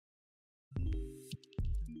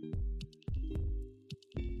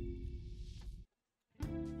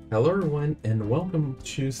Hello everyone and welcome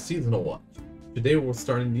to Seasonal Watch. Today we'll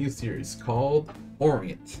start a new series called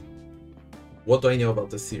Orient. What do I know about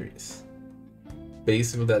this series?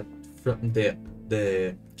 Basically that from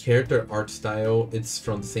the character art style, it's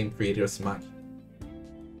from the same creator as Maki.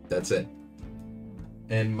 That's it.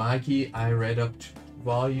 And Maki, I read up to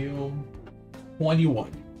volume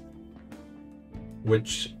 21.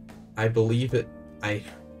 Which I believe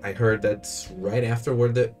I heard that's right after where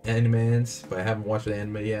the anime ends, but I haven't watched the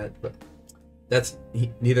anime yet. But that's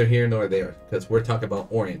neither here nor there, because we're talking about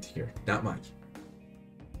Orient here, not Mike.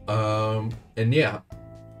 And yeah,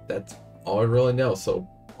 that's all I really know. So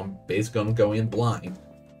I'm basically gonna go in blind.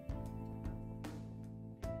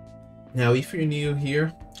 Now, if you're new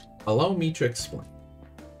here, allow me to explain.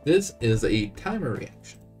 This is a timer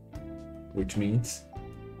reaction, which means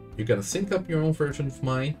you're gonna sync up your own version of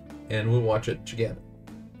mine, and we'll watch it together,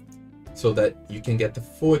 so that you can get the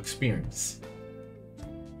full experience.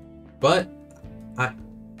 But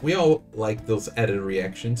we all like those edited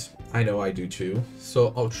reactions. I know I do too.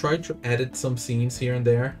 So I'll try to edit some scenes here and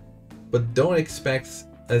there, but don't expect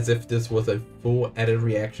as if this was a full edited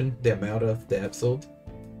reaction, the amount of the episode.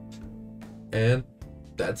 And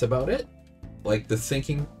that's about it. Like, the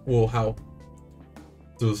syncing will help.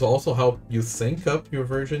 This will also help you sync up your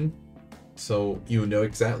version, so you know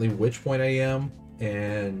exactly which point I am.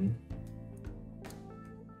 And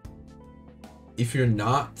if you're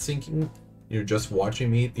not syncing, you're just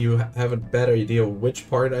watching me, you have a better idea of which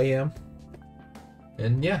part I am.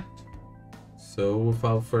 And yeah, so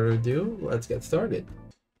without further ado, let's get started.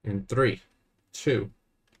 In 3, 2,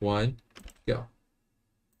 1, go.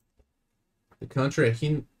 The country of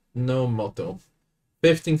Hinomoto,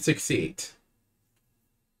 1568.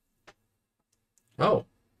 Oh,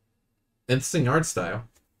 interesting art style.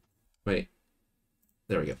 Wait,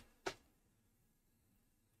 there we go.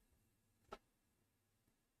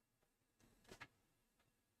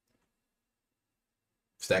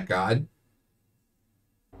 Is that God?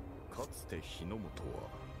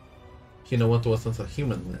 Hinomoto wasn't a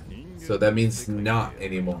human then, so that means not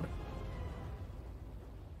anymore.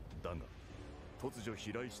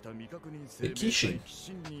 The Kishin.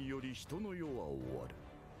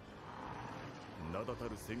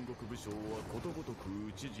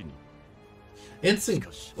 Interesting,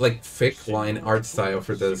 like, thick line art style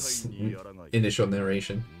for this initial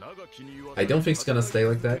narration. I don't think it's gonna stay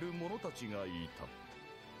like that.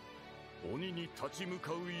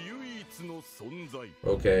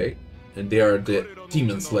 Okay, and they are the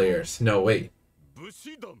demon slayers. No, wait.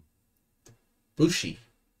 Bushi.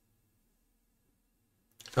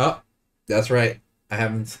 Oh, that's right. I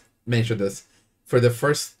haven't mentioned this. For the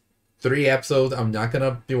first 3 episodes, I'm not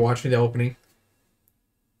gonna be watching the opening.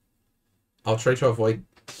 I'll try to avoid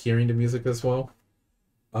hearing the music as well.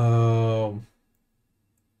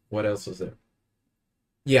 What else was there?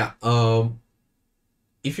 Yeah,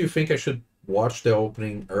 if you think I should watch the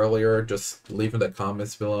opening earlier, just leave in the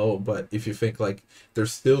comments below. But if you think like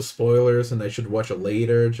there's still spoilers and I should watch it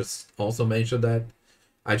later, just also mention that.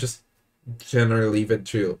 I just generally leave it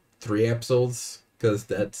to 3 episodes, because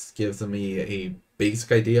that gives me a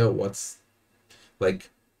basic idea of what's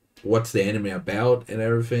the anime about and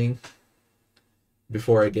everything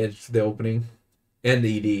before I get to the opening and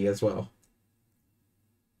the ED as well.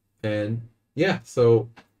 And yeah, so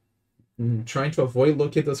I'm trying to avoid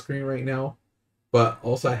looking at the screen right now, but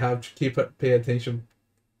also I have to pay attention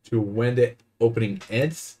to when the opening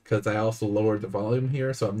ends, because I also lowered the volume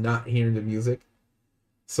here, so I'm not hearing the music.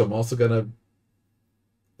 So I'm also gonna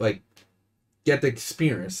like get the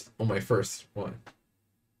experience on my first one,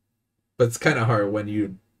 but it's kind of hard when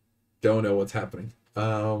you don't know what's happening.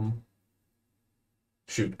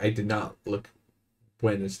 Shoot, I did not look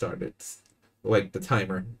when it started, like the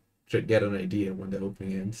timer, to get an idea when the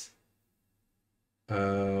opening ends.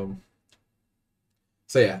 So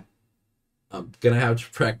yeah, I'm gonna have to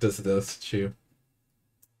practice this to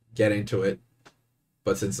get into it,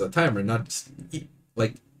 but since the timer, not just,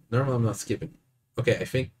 like, normally I'm not skipping. Okay, I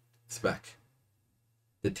think it's back.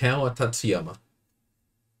 The town of Tatsuyama.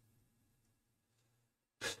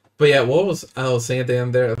 But yeah, what was I was saying at the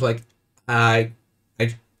end there? Like, I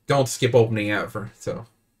don't skip opening ever, so.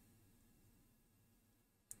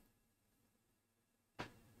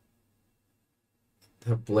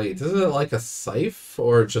 The blade, is it like a scythe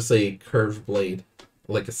or just a curved blade,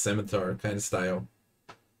 like a scimitar kind of style?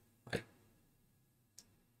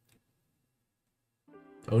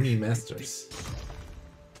 Oni Masters.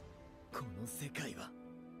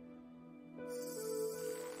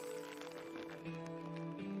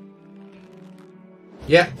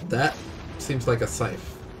 Yeah, that seems like a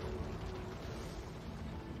scythe.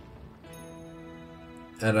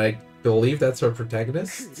 And I believe that's our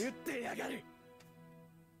protagonist.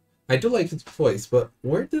 I do like his voice, but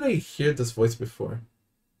where did I hear this voice before?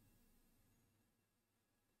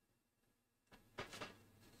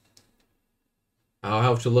 I'll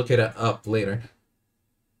have to look it up later.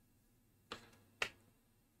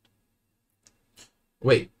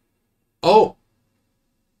 Wait. Oh!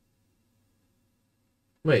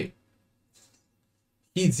 Wait.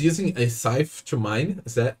 He's using a scythe to mine?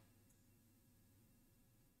 Is that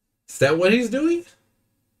what he's doing?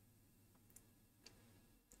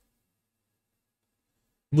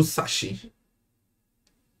 Musashi.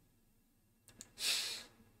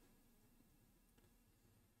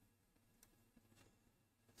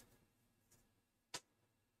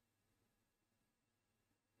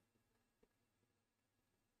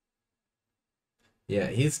 Yeah,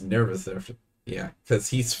 he's nervous there. Yeah, because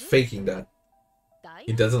he's faking that.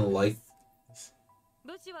 He doesn't like...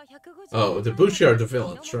 Oh, the Bushi are the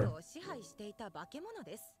villains, sure.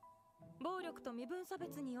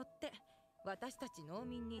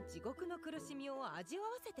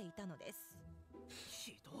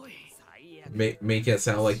 Make it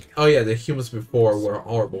sound like, oh yeah, the humans before were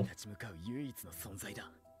horrible.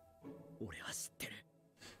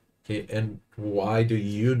 Okay, and why do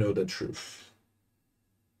you know the truth?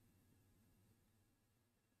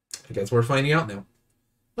 I guess we're finding out now.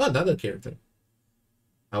 Oh, another character.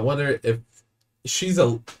 I wonder if she's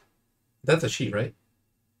a... That's a she, right?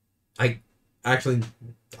 I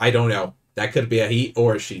don't know. That could be a he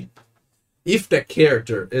or a she. If that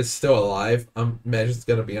character is still alive, I'm imagining it's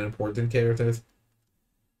gonna be an important character.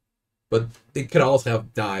 But it could also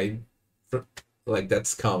have died. Like,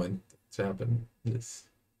 that's common to happen. Yes.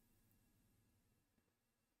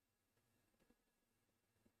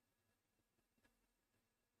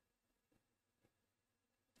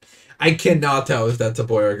 I cannot tell if that's a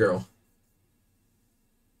boy or a girl.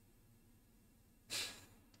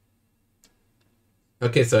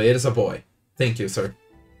 Okay, so it is a boy. Thank you, sir.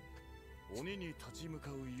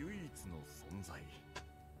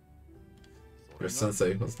 Your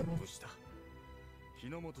sensei was that.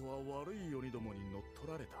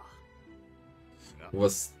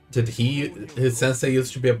 Did his sensei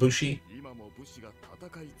used to be a Bushi?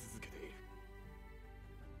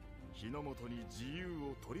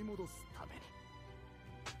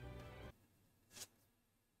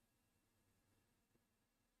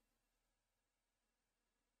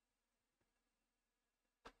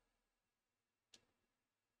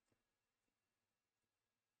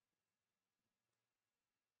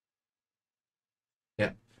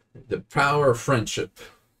 Yeah, the power of friendship.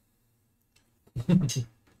 Do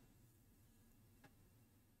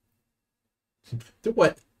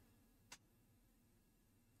what?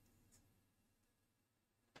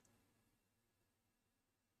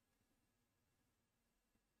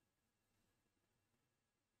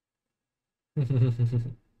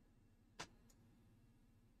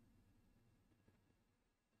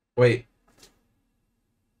 Wait.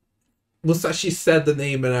 Musashi said the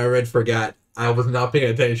name and I already forgot. I was not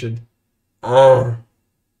paying attention. Oh.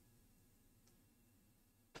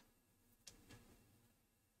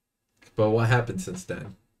 But what happened since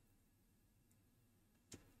then?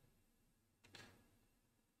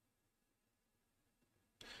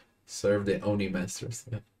 Serve the Oni masters.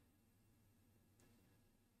 Yeah.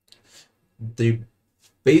 They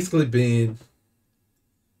basically being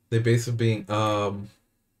I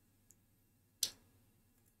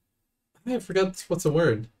forgot what's the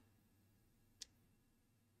word.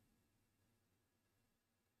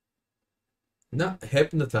 Not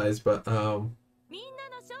hypnotized, but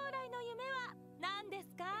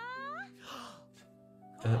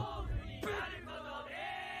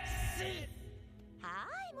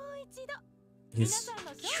he's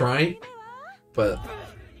trying, but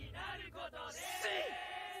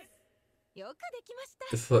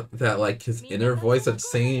it's that like his inner voice that's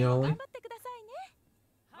singing only.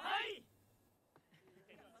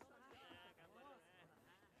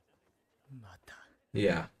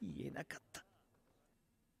 Yeah.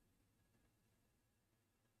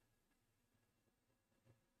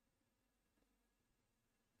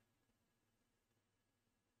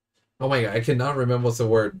 Oh my god, I cannot remember what's the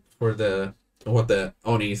word for what the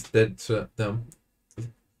Onis did to them,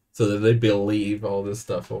 so that they believe all this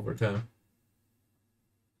stuff over time.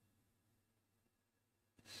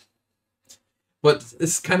 But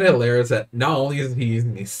it's kind of hilarious that not only is he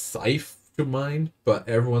using a scythe to mine, but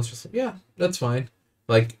everyone's just like, yeah, that's fine.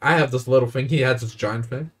 Like, I have this little thing, he has this giant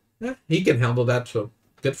thing. Yeah, he can handle that, so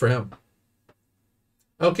good for him.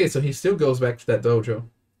 Okay, so he still goes back to that dojo.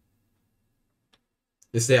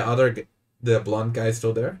 Is the blonde guy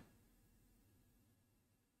still there?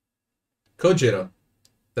 Kojiro.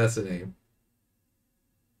 That's the name.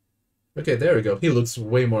 Okay, there we go. He looks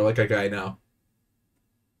way more like a guy now.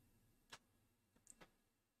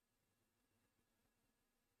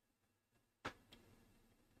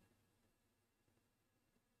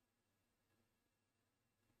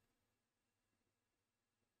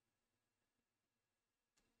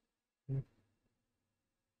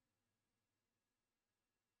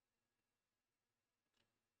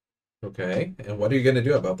 Okay, and what are you gonna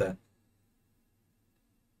do about that?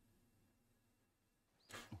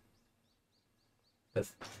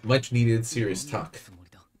 That's much needed serious talk.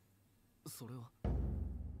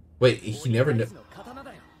 Wait, he never knew.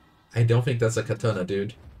 I don't think that's a katana,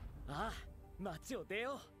 dude.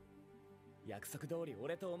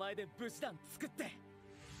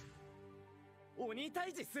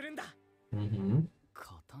 Mm-hmm.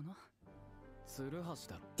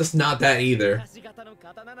 That's not that either.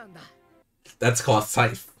 That's called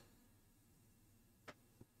scythe.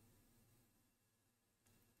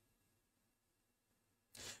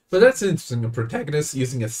 But that's interesting. A protagonist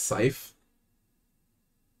using a scythe.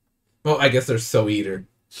 Well, I guess they're so eater.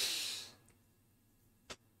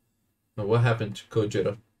 But what happened to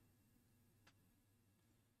Kojiro?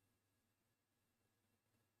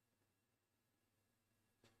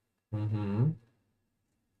 Mm-hmm.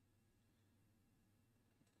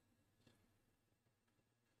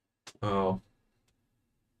 Oh.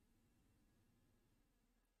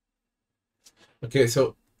 Okay,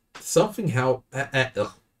 so something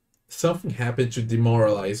something happened to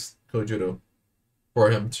demoralize Kojiro for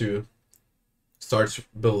him to start to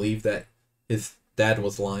believe that his dad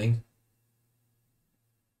was lying.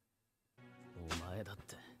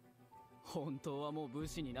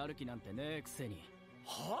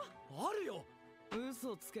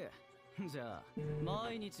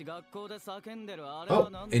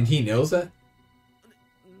 Oh, and he knows that?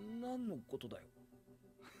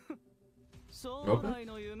 Okay.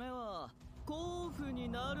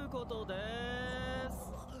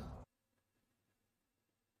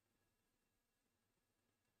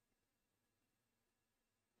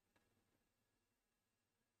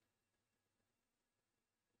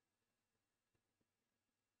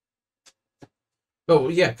 Oh,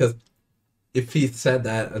 yeah, because if he said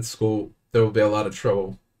that at school, there would be a lot of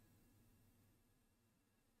trouble.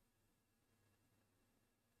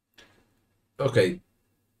 Okay,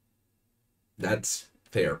 that's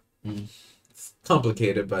fair. It's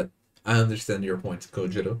complicated, but I understand your point,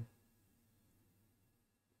 Kojiro.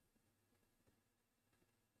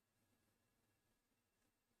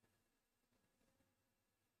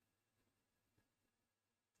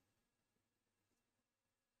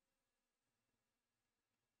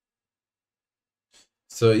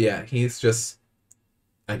 So yeah, he's just.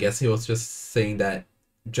 I guess he was just saying that,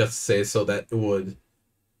 just say so that it would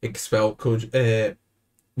expel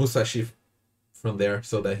Musashi from there,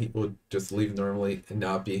 so that he would just leave normally and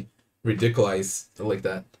not be ridiculized like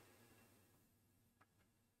that.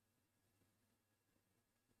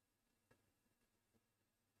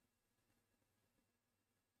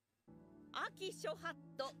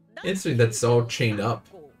 Interesting, that's all chained up.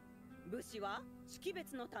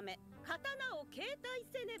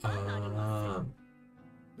 Ah.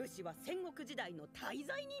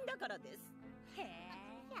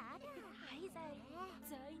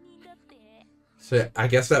 So I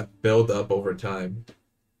guess that build up over time.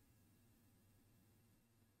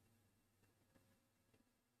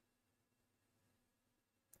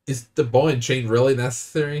 Is the ball and chain really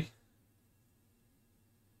necessary?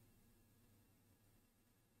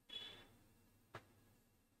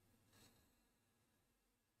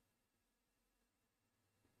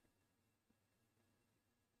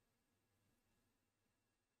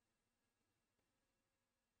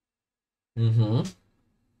 Mm-hmm.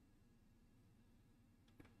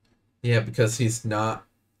 Yeah, because he's not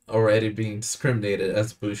already being discriminated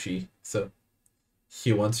as Bushi, so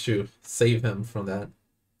he wants to save him from that.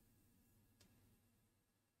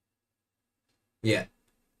 Yeah.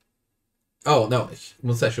 Oh no,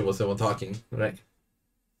 Musashi was the one talking, right?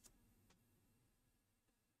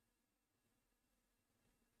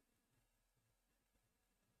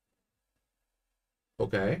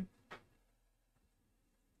 Okay.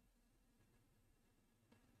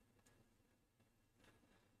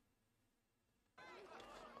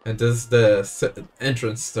 And this is the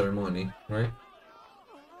entrance ceremony, right?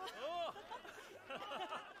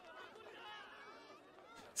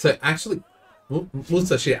 So actually,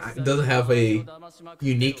 Musashi doesn't have a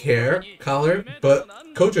unique hair color, but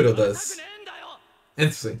Kojiro does.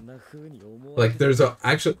 Interesting. Like there's a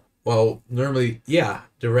actual well, normally yeah,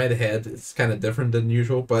 the red head is kind of different than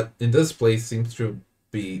usual, but in this place seems to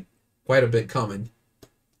be quite a bit coming.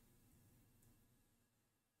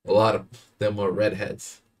 A lot of them were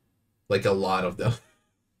redheads. Like a lot of them.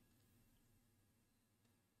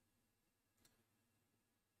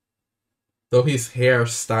 Though his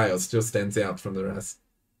hairstyle still stands out from the rest.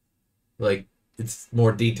 Like, it's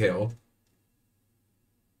more detailed.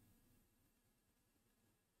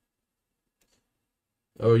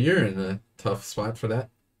 Oh, you're in a tough spot for that.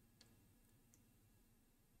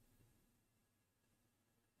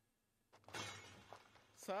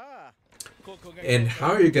 And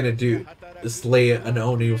how are you gonna slay an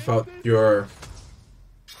Oni without your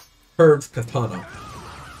curved katana?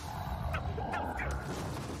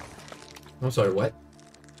 I'm sorry, what?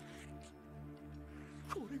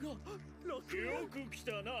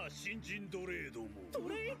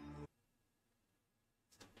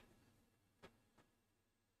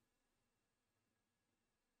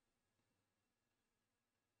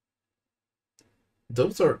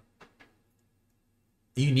 Those are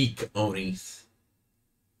unique Onis.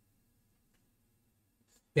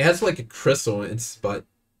 It has like a crystal in its butt.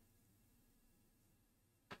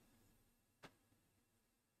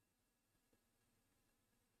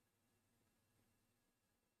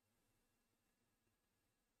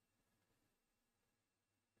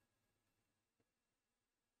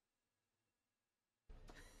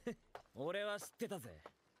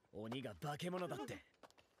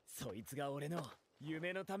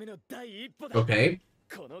 Okay.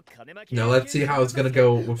 Now let's see how it's gonna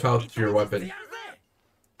go without your weapon.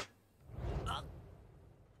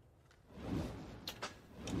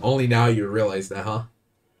 Only now you realize that, huh?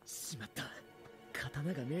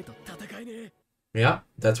 Yeah,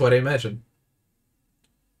 that's what I imagined.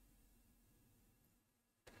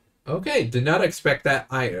 Okay, did not expect that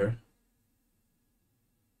either.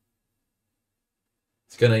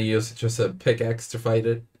 It's gonna use just a pickaxe to fight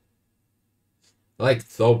it. Like,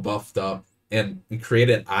 so buffed up. And he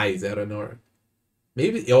created eyes out of nowhere.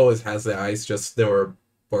 Maybe he always has the eyes, just they were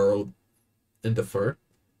burrowed in the fur.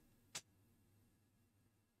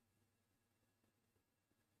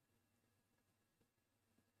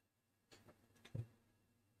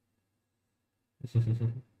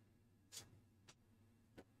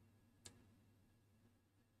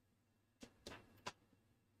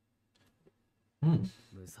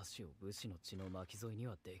 Musashi を武士の血の巻き添えに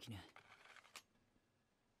はできねえ。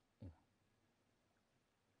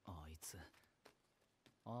あいつ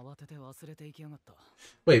慌てて忘れていきやがった。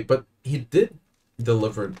Wait, but he did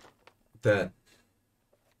deliver that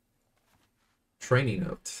training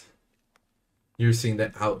note. You're seeing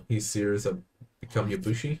that how he's serious of becoming a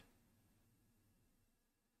Bushi?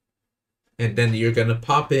 And then you're gonna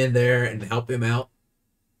pop in there and help him out?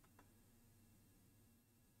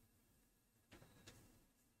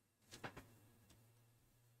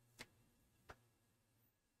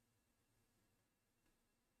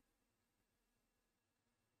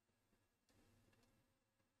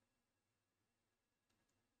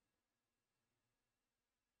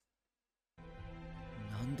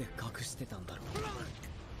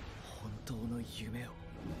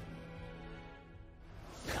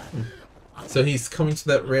 So he's coming to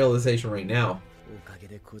that realization right now.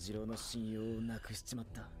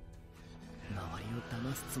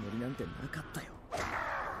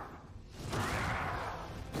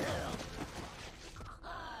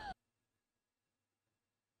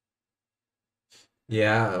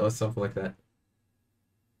 Yeah, it was something like that.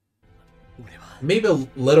 Maybe a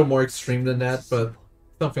little more extreme than that, but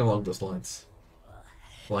something along those lines.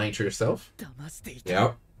 Lying to yourself?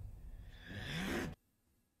 Yep.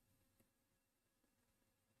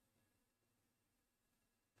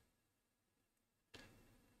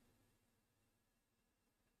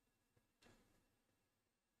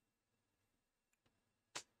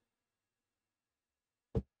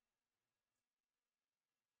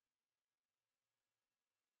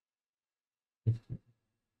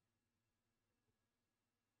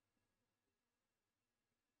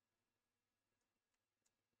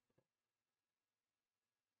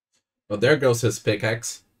 Well, there goes his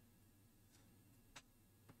pickaxe.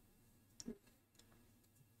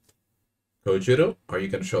 Kojiro, are you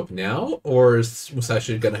going to show up now? Or is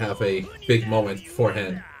Musashi going to have a big moment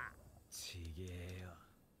beforehand?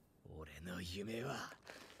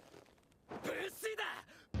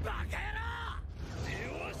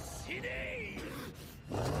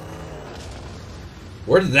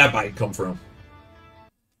 Where did that bite come from?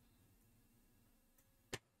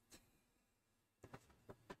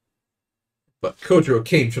 But Kojiro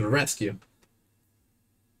came to the rescue.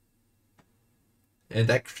 And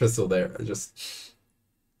that crystal there, just...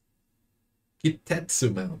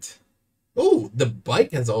 Kitetsu mount. Oh, the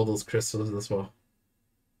bike has all those crystals as well.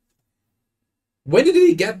 When did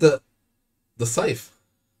he get the scythe?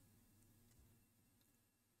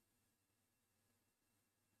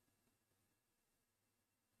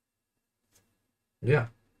 Yeah.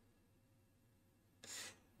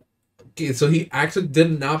 Okay, so he actually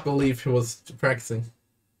did not believe he was practicing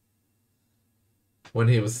when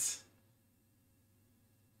he was.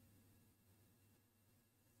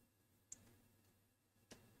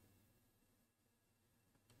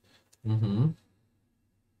 Mm-hmm.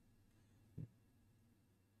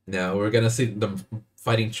 Now we're gonna see them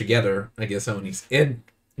fighting together. I guess Onis and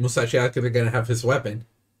Musashi actually gonna have his weapon.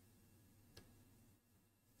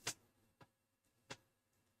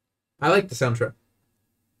 I like the soundtrack.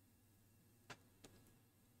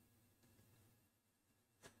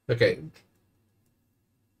 Okay.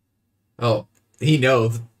 Oh, he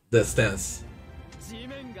knows the stance.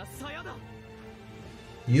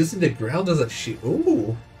 Using the ground as a shield.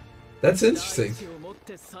 Ooh, that's interesting.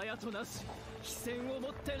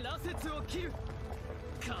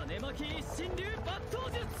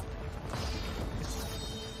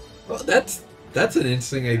 Well, that's an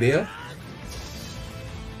interesting idea.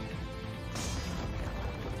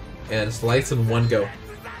 And slice in one go.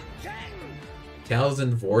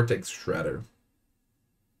 1,000 vortex shredder.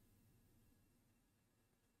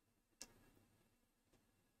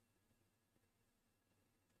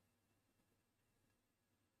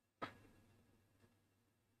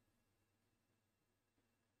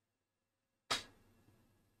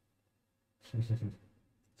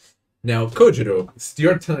 Now, Kojiro, it's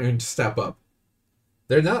your turn to step up.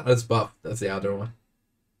 They're not as buff as the other one.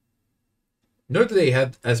 Nor do they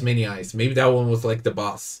have as many eyes. Maybe that one was like the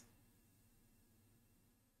boss.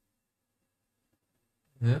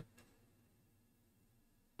 Yeah.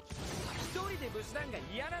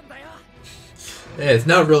 Yeah, it's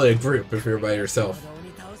not really a group if you're by yourself.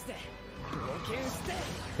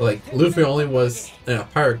 Like, Luffy only was in a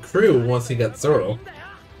pirate crew once he got Zoro.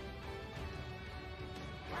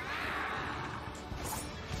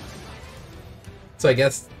 So I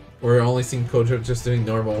guess we're only seeing Kojiro just doing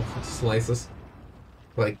normal slices.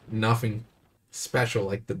 Like, nothing special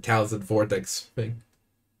like the 1,000 vortex thing.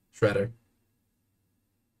 Shredder.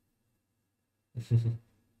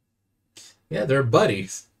 Yeah, they're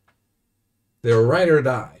buddies. They're ride or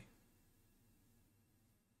die.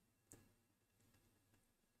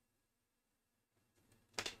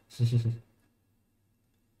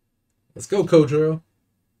 Let's go, Kojiro.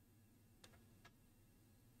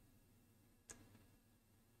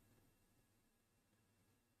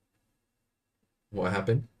 What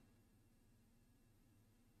happened?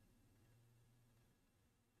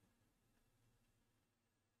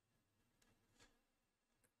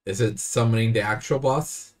 Is it summoning the actual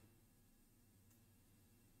boss?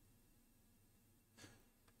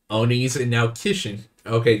 Onis and now Kishin.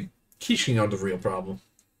 Okay, Kishin are the real problem.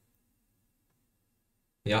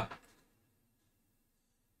 Yeah.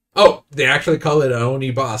 Oh, they actually call it an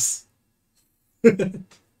Oni boss.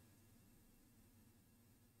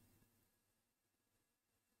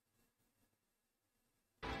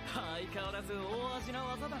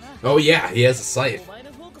 Oh yeah, he has a scythe.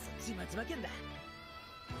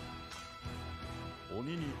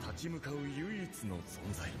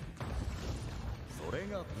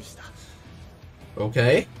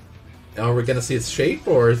 Okay. Are we gonna see its shape,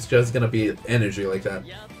 or it's just gonna be energy like that?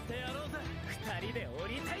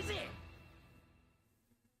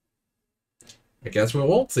 I guess we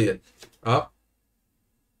won't see it. Oh.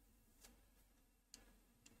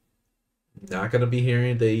 Not gonna be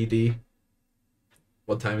hearing the AED.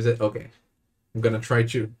 What time is it? Okay. I'm gonna try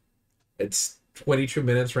to... It's 22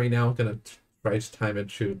 minutes right now. I'm gonna try to time it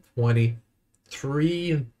to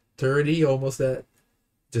 23 and 30, almost that.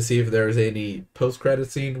 To see if there's any post-credit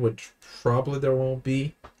scene, which probably there won't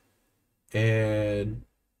be. And...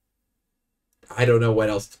 I don't know what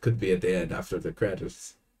else could be at the end after the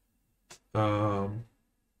credits. And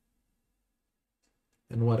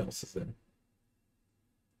what else is there?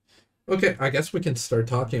 Okay, I guess we can start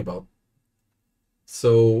talking about.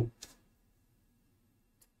 So,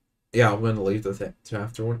 yeah, I'm gonna leave this to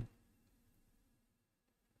afterward.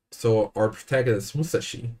 So our protagonist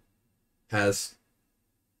Musashi has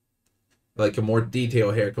like a more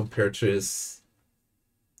detail here compared to his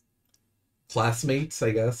classmates,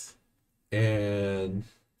 I guess. And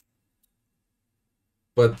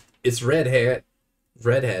but it's redhead,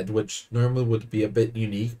 which normally would be a bit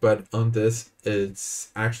unique, but on this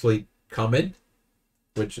it's actually common,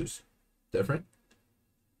 which is different.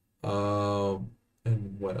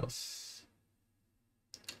 And what else?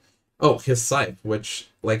 Oh, his scythe, which,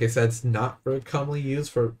 like I said, is not very commonly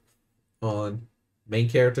used for on main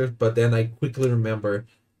characters, but then I quickly remember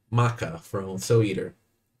Maka from Soul Eater,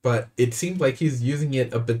 but it seems like he's using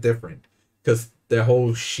it a bit different because the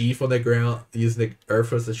whole sheaf on the ground, using the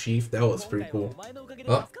earth as a sheaf, that was pretty cool.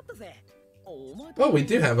 Oh, oh, we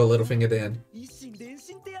do have a little thing at the end.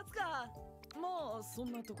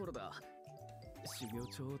 修行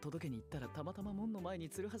帳を届けに行ったらたまたま門の前に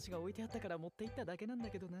ツルハシが置いてあったから持って行っただけなんだ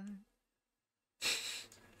けどな。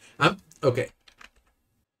Okay.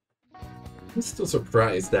 I'm still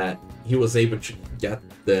surprised that he was able to get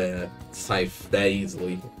the scythe that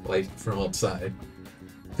easily, like from outside.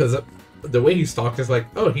 Because the way he's talking is like,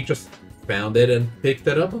 oh, he just found it and picked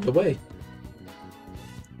it up on the way.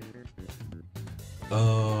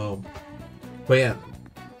 But yeah,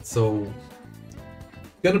 so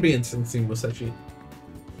gonna be interesting seeing Musashi.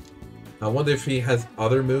 I wonder if he has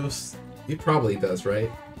other moves. He probably does,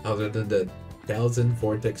 right? Other than the 1000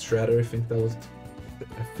 Vortex Shredder, I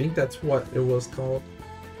think that's what it was called.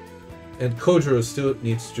 And Kojiro still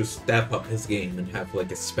needs to step up his game and have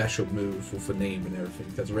like a special move with a name and everything.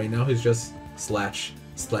 Because right now he's just slash,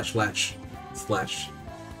 slash, slash, slash.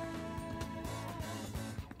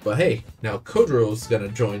 But hey, now Kojiro's gonna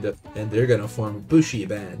join it and they're gonna form a Bushi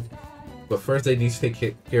band. But first they need to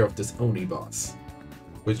take care of this Oni boss.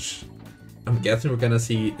 Which I'm guessing we're gonna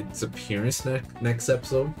see its appearance next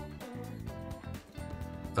episode.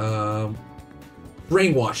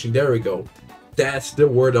 Brainwashing, there we go. That's the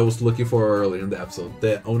word I was looking for earlier in the episode.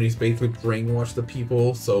 The Onis basically brainwash the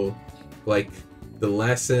people, so like the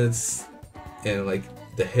lessons and like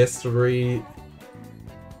the history,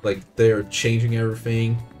 like they're changing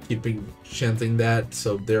everything, keeping chanting that,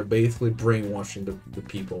 so they're basically brainwashing the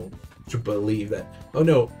people to believe that, oh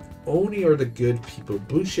no, Oni are the good people,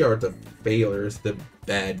 Bushi are the failures, the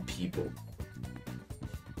bad people.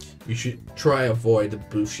 You should try avoid the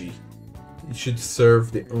Bushi. You should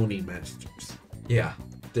serve the Oni masters. Yeah,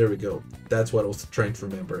 there we go. That's what I was trying to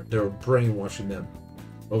remember. They were brainwashing them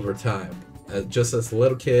over time. Just as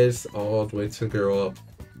little kids, all the way to grow up.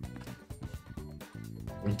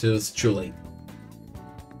 Until it's too late.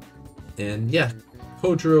 And yeah,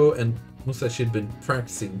 Kojiro and Musashi had been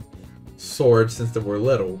practicing swords since they were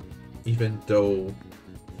little. Even though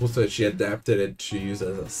Musashi adapted it to use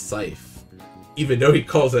as a scythe. Even though he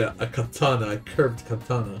calls it a katana, a curved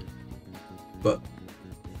katana. But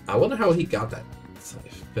I wonder how he got that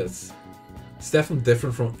scythe, because it's definitely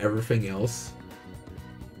different from everything else.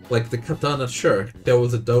 Like the katana, sure, there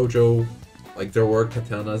was a dojo, like there were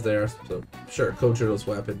katanas there, so sure, Kojiro's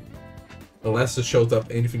weapon. Unless it shows up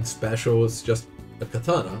anything special, it's just a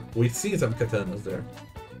katana. We've seen some katanas there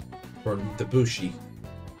from the Bushi.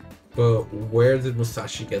 But where did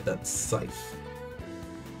Musashi get that scythe?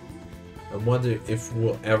 I wonder if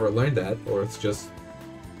we'll ever learn that, or it's just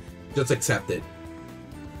accept it.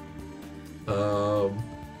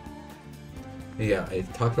 Yeah, I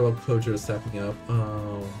talked about Kojiro stepping up.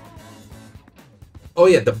 Oh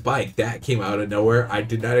yeah, the bike that came out of nowhere. I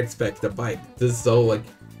did not expect the bike. This is so like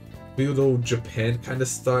feudal Japan kind of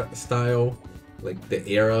style, like the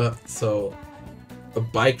era. So a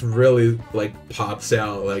bike really like pops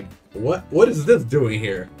out. Like what is this doing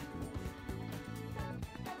here?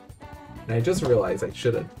 And I just realized I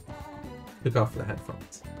should have took off the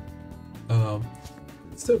headphones.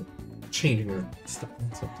 Still changing her stuff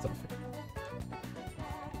and some stuff.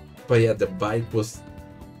 But yeah, the bike was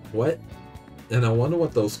what? And I wonder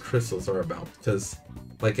what those crystals are about, because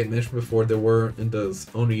like I mentioned before, they were in those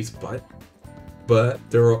Oni's butt, but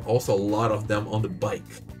there were also a lot of them on the bike.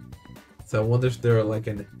 So I wonder if they're like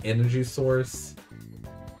an energy source,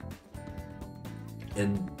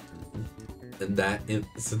 and that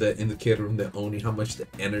so that indicator from the Oni how much the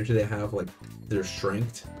energy they have, like their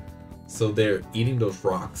strength. So they're eating those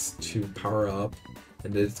rocks to power up,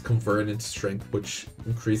 and it's converted into strength, which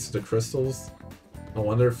increases the crystals. I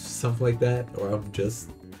wonder if something like that, or I'm just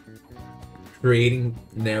creating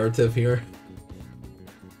narrative here.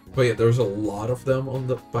 But yeah, there's a lot of them on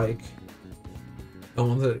the bike. I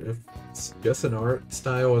wonder if it's just an art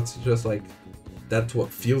style, it's just like that's what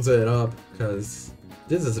fuels it up, because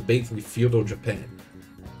this is basically feudal Japan.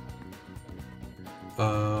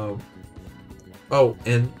 Oh,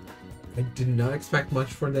 and I did not expect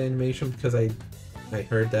much for the animation, because I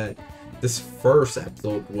heard that this first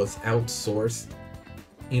episode was outsourced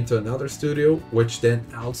into another studio, which then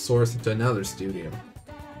outsourced into another studio.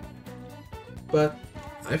 But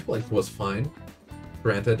I feel like it was fine.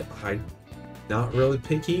 Granted, I'm not really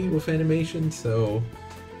picky with animation, so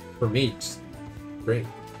for me, it's great.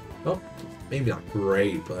 Well, maybe not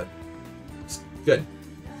great, but it's good.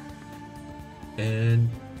 And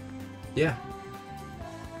yeah,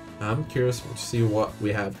 I'm curious to see what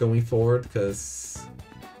we have going forward, because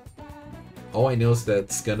All I know is that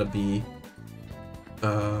it's gonna be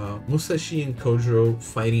Musashi and Kojiro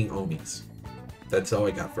fighting Onis. That's all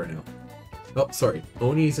I got for now. Oh, sorry,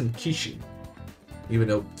 Onis and Kishin. Even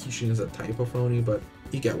though Kishin is a type of Oni, but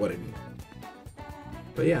you get what I mean.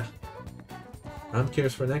 But yeah, I'm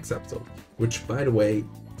curious for next episode. Which, by the way,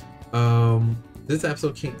 this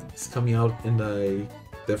episode is coming out in a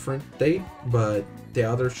different date, but the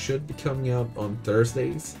other should be coming out on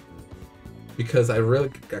Thursdays. Because I really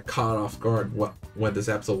got caught off guard when this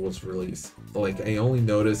episode was released. Like, I only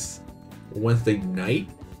noticed Wednesday night,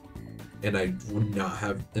 and I would not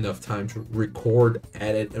have enough time to record,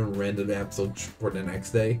 edit, and render the episode for the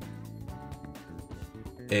next day.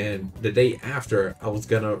 And the day after, I was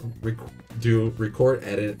gonna record,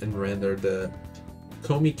 edit, and render the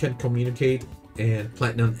Komi Can Communicate and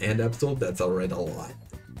Platinum End episode. That's already a lot.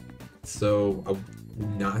 So I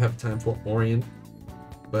would not have time for Orient,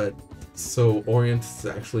 but so Orient is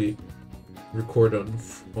actually recorded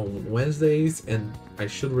on Wednesdays, and I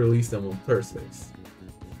should release them on Thursdays.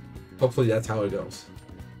 Hopefully that's how it goes.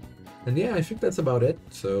 And yeah, I think that's about it.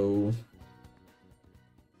 So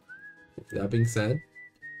with that being said,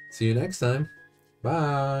 see you next time.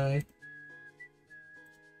 Bye.